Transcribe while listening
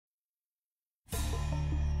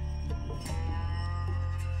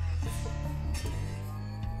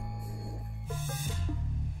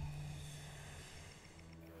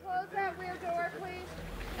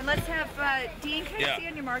let's have Dean, can I see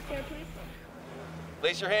on your mark there, please?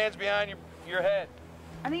 Place your hands behind your head.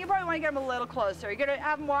 I think you probably want to get him a little closer. You're going to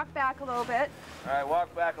have him walk back a little bit. All right,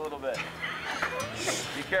 walk back a little bit.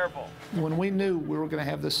 Be careful. When we knew we were going to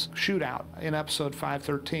have this shootout in episode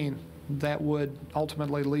 513, that would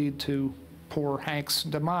ultimately lead to poor Hank's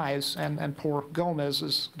demise and poor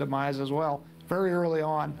Gomez's demise as well. Very early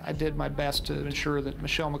on, I did my best to ensure that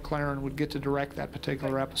Michelle MacLaren would get to direct that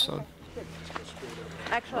particular episode.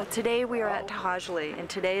 Well, today we are at Tahalli, and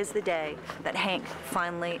today is the day that Hank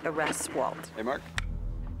finally arrests Walt. Hey, Mark.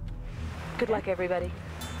 Good luck, everybody.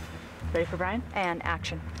 Ready for Brian? And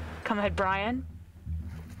action. Come ahead, Brian.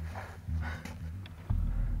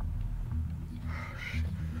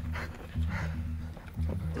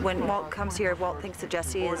 When Walt comes here, Walt thinks that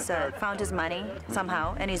Jesse has found his money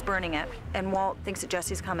somehow, and he's burning it. And Walt thinks that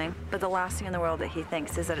Jesse's coming, but the last thing in the world that he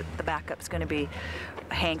thinks is that the backup's going to be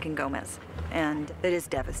Hank and Gomez, and it is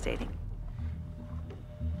devastating.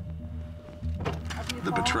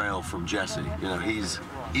 The betrayal from Jesse, you know, he's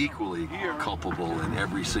equally culpable in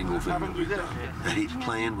every single thing that we've done. That he's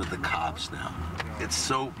playing with the cops now. It's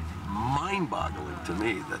so mind-boggling to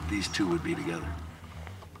me that these two would be together.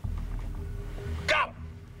 Go!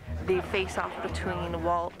 The face-off between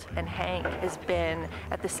Walt and Hank has been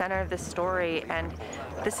at the center of this story, and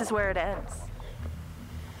this is where it ends.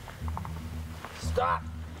 Stop!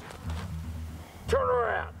 Turn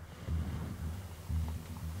around!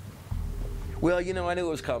 Well, you know, I knew it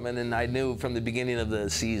was coming, and I knew from the beginning of the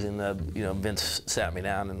season, you know, Vince sat me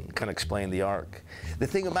down and kind of explained the arc. The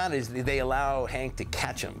thing about it is they allow Hank to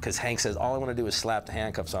catch him, because Hank says, all I want to do is slap the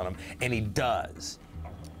handcuffs on him, and he does.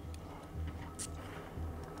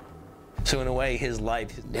 So in a way, his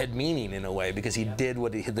life had meaning in a way, because he did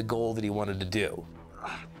what he had the goal that he wanted to do.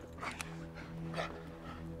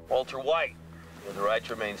 Walter White, you have the right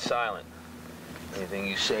to remain silent. Anything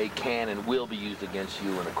you say can and will be used against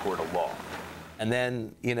you in a court of law. And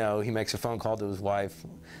then, you know, he makes a phone call to his wife,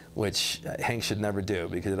 which Hank should never do,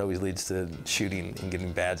 because it always leads to shooting and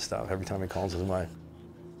getting bad stuff every time he calls his wife.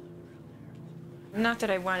 Not that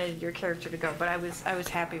I wanted your character to go, but I was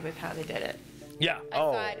happy with how they did it. Yeah. I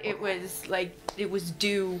thought it was like, it was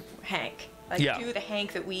due Hank. Like, due the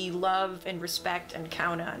Hank that we love and respect and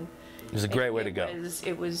count on. It was a great way to go.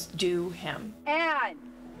 It was due him. And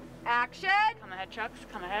action. Come ahead, Chucks.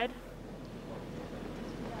 Come ahead.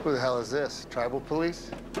 Who the hell is this? Tribal police?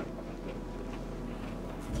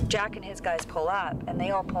 Jack and his guys pull up, and they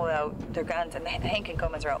all pull out their guns, and Hank and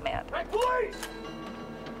Gomez are outmanned. Hey, police!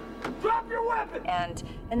 Drop your weapon! And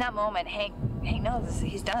in that moment, Hank knows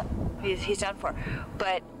he's done. He's done for.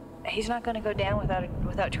 But he's not going to go down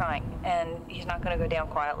without trying, and he's not going to go down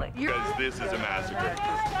quietly. Because this is a massacre.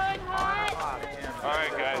 All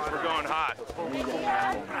right, guys, we're going hot.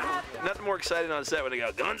 Nothing more exciting on set when they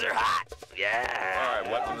go, guns are hot! Yeah! All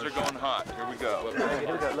right, weapons are going hot. Here we go.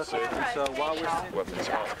 So while we're... Weapons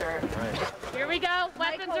hot. Here we go.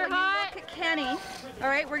 Weapons are hot. Look at Kenny. All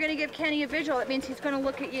right, we're going to give Kenny a visual. That means he's going to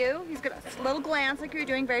look at you. He's going to a little glance like you're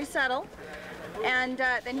doing, very subtle. And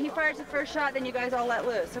then he fires the first shot, then you guys all let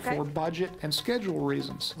loose, okay? For budget and schedule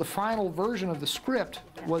reasons, the final version of the script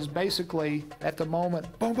was basically, at the moment,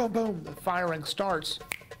 boom, boom, boom, the firing starts,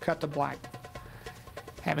 cut to black.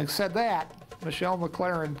 Having said that, Michelle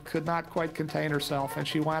MacLaren could not quite contain herself, and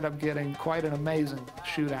she wound up getting quite an amazing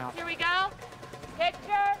shootout. Here we go.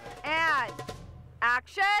 Picture. And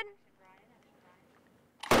action.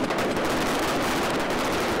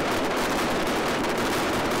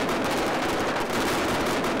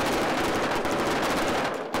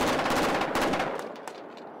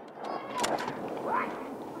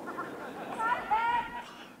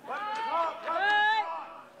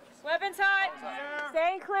 Weapons hot.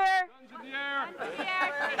 Staying clear.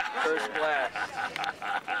 First blast.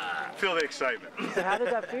 Feel the excitement. So how did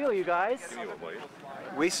that feel, you guys?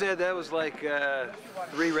 We said that was like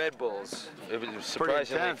 3 Red Bulls. It was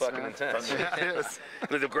surprisingly intense, fucking man. intense. Yeah, it is.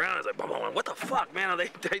 The ground is like, boom, boom, boom. What the fuck, man? Are they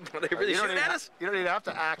really shooting at us? You don't even have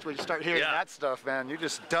to act when you start hearing that stuff, man. You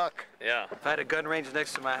just duck. Yeah. If I had a gun range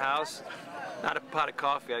next to my house, not a pot of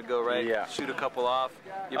coffee, I'd go shoot a couple off.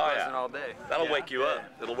 You're buzzing all day. That'll wake you up.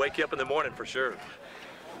 It'll wake you up in the morning for sure.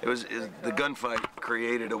 The gunfight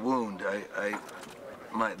created a wound.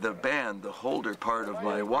 The band, the holder part of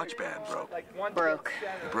my watch band broke.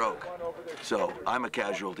 It broke. So I'm a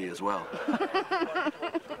casualty as well.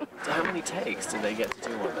 So how many takes did they get to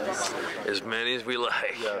do on this? As many as we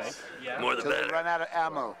like. Yes. More the better. They run out of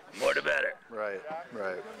ammo. More the better. Right,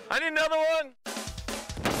 right. I need another one.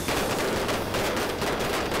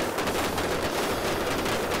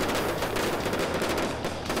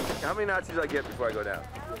 How many Nazis do I get before I go down?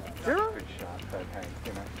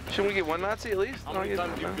 Shouldn't we get one Nazi at least? How many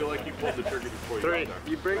times do you feel like you pulled the trigger before you got there?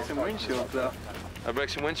 You break some windshields, though. I break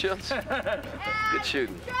some windshields? Good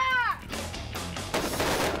shooting.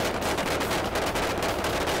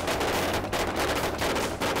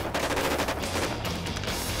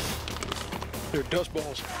 They're dust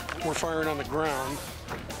balls. We're firing on the ground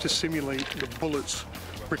to simulate the bullets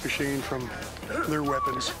ricocheting from their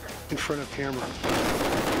weapons in front of camera.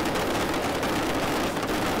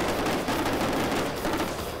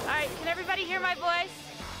 All right, can everybody hear my voice?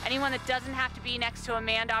 Anyone that doesn't have to be next to a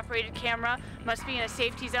manned-operated camera must be in a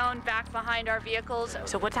safety zone back behind our vehicles.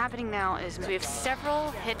 So what's happening now is we have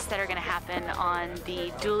several hits that are going to happen on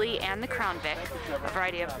the dually and the Crown Vic, a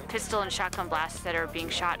variety of pistol and shotgun blasts that are being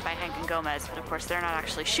shot by Hank and Gomez, but of course they're not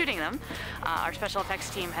actually shooting them. Our special effects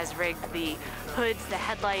team has rigged the hoods, the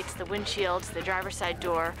headlights, the windshields, the driver's side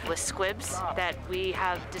door with squibs that we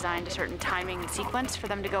have designed a certain timing and sequence for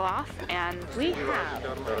them to go off. And we have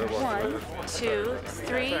 1, 2,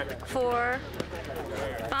 3, 4,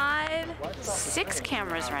 5, 6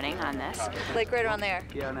 cameras running on this. Like right around there.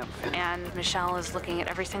 Yeah, I know. And Michelle is looking at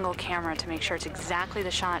every single camera to make sure it's exactly the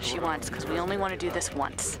shot she wants, because we only want to do this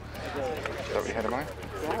once. Is that what you had in mind?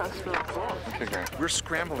 Yeah, that's really cool. Okay, great. We're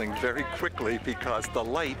scrambling very quickly because the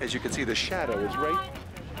light, as you can see, the shadow is right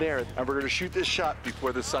there. And we're going to shoot this shot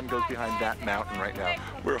before the sun goes behind that mountain right now.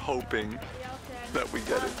 We're hoping that we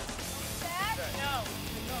get it.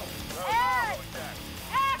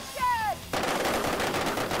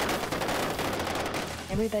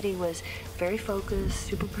 Everybody was very focused,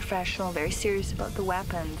 super professional, very serious about the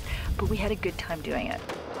weapons, but we had a good time doing it.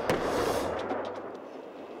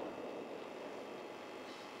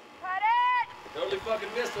 Cut it! Totally fucking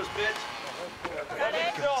missed us, bitch. Cut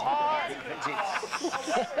it! Go hard!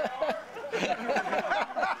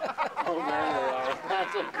 Oh man,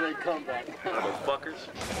 that's a great comeback. Motherfuckers.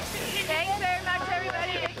 Thanks very much,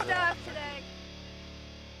 everybody. Good stuff today.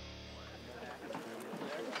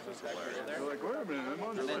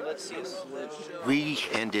 We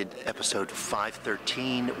ended episode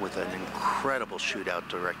 513 with an incredible shootout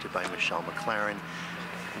directed by Michelle McLaren.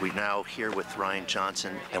 We're now here with Ryan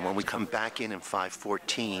Johnson, and when we come back in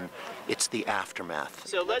 514, it's the aftermath.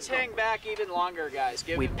 So let's hang back even longer, guys.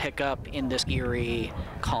 We pick up in this eerie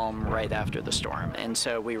calm right after the storm, and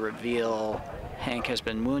so we reveal Hank has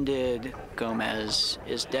been wounded, Gomez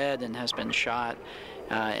is dead and has been shot,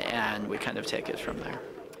 and we kind of take it from there.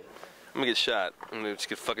 I'm gonna get shot. I'm gonna just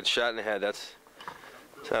get fucking shot in the head. That's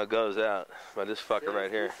how it goes out by this fucker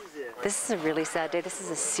right here. This is a really sad day. This is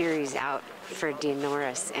a series out for Dean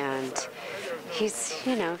Norris, and he's,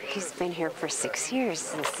 you know, he's been here for 6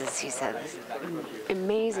 years. He's had this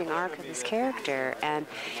amazing arc of this character, and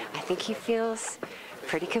I think he feels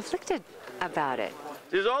pretty conflicted about it.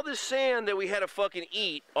 There's all this sand that we had to fucking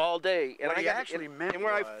eat all day, and and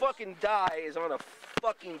where I fucking die is on a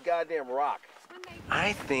fucking goddamn rock.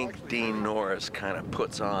 I think Dean Norris kind of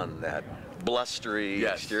puts on that blustery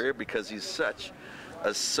exterior because he's such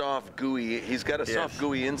a soft, gooey. He's got a soft,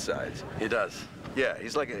 gooey inside. He does. Yeah,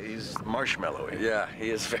 he's like he's marshmallowy. Yeah,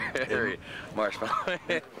 he is very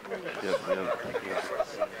marshmallowy.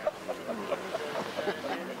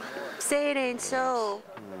 Say it ain't so.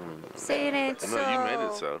 Say it ain't so. No, you made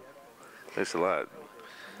it so. Thanks a lot.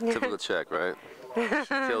 Typical check, right? She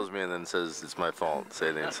kills me and then says it's my fault. Say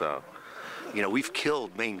it ain't so. You know, we've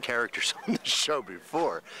killed main characters on the show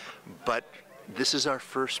before, but this is our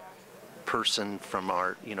first person from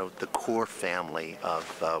our, you know, the core family of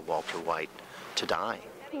Walter White to die.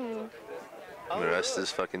 The rest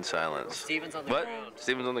is fucking silence. Steven's on the what? ground.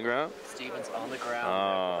 Steven's on the ground? Steven's on the ground.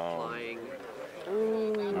 Oh. Flying.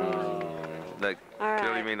 That All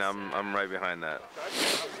clearly right. mean I'm right behind that.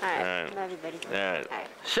 All right. All right. Love you, buddy. All right. All right.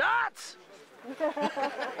 Shots!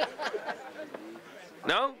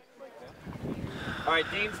 No? All right,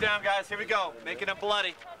 Dean's down, guys. Here we go. Making it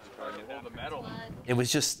bloody. It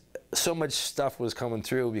was just so much stuff was coming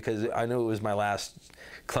through because I knew it was my last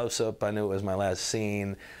close-up. I knew it was my last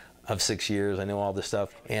scene of 6 years. I knew all this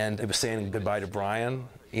stuff. And it was saying goodbye to Brian,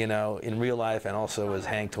 you know, in real life, and also as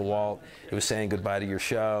Hank to Walt. It was saying goodbye to your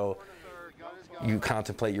show. You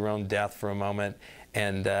contemplate your own death for a moment,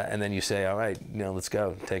 and then you say, all right, you know, let's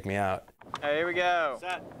go. Take me out. All right, here we go.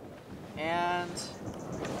 Set. And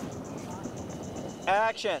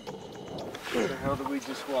action. What the hell did we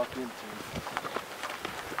just walk into?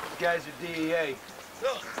 These guys are DEA.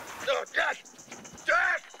 No, Jack!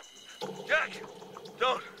 Jack!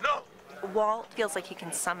 Don't, no! Walt feels like he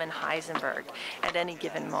can summon Heisenberg at any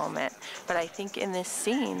given moment, but I think in this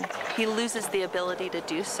scene, he loses the ability to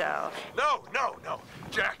do so. No!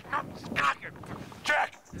 Jack!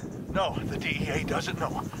 Jack! No, the DEA doesn't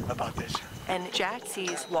know about this. And Jack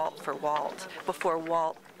sees Walt for Walt before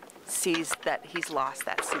Walt sees that he's lost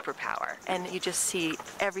that superpower. And you just see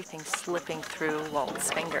everything slipping through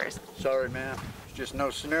Walt's fingers. Sorry, man. There's just no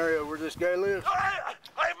scenario where this guy lives. I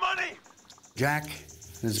have money! Jack,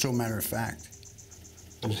 as a matter of fact,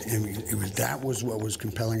 that was what was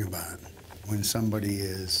compelling about it. When somebody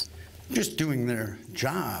is just doing their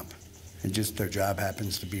job, and just their job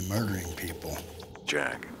happens to be murdering people.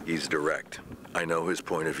 Jack, he's direct. I know his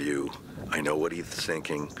point of view. I know what he's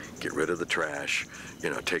thinking. Get rid of the trash,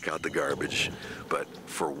 take out the garbage. But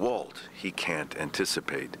for Walt, he can't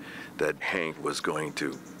anticipate that Hank was going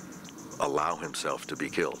to allow himself to be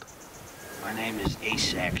killed. My name is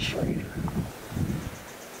Asac Schrader.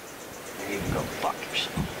 You can go fuck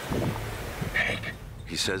yourself. Hank,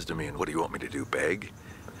 he says to me, and what do you want me to do, beg?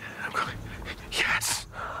 I'm going, yes.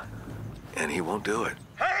 And he won't do it.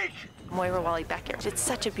 Hank! Moira Wally-Beckett did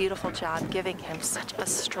such a beautiful job giving him such a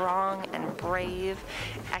strong and brave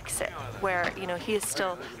exit where, he is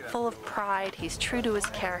still full of pride, he's true to his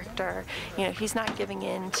character, he's not giving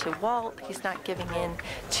in to Walt, he's not giving in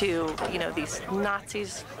to, these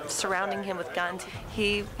Nazis surrounding him with guns.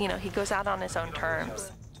 He goes out on his own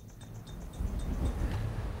terms.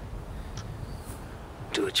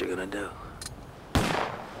 Do what you're gonna do.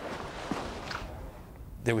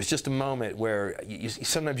 There was just a moment where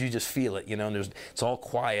sometimes you just feel it, and it's all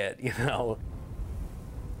quiet,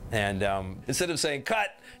 And instead of saying,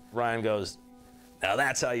 cut, Ryan goes, now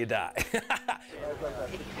that's how you die.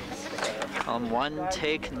 On one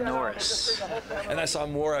take, Norris. And I saw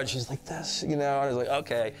Maura, and she's like this, I was like,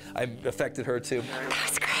 okay. I affected her too. That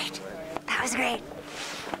was great. That was great.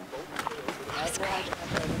 That was great.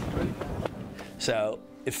 So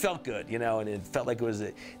it felt good, and it felt like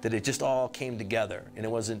that it just all came together, and it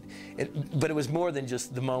wasn't. But it was more than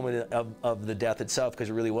just the moment of the death itself, because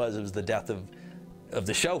it really was. It was the death of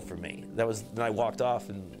the show for me. That was. Then I walked off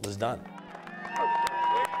and was done.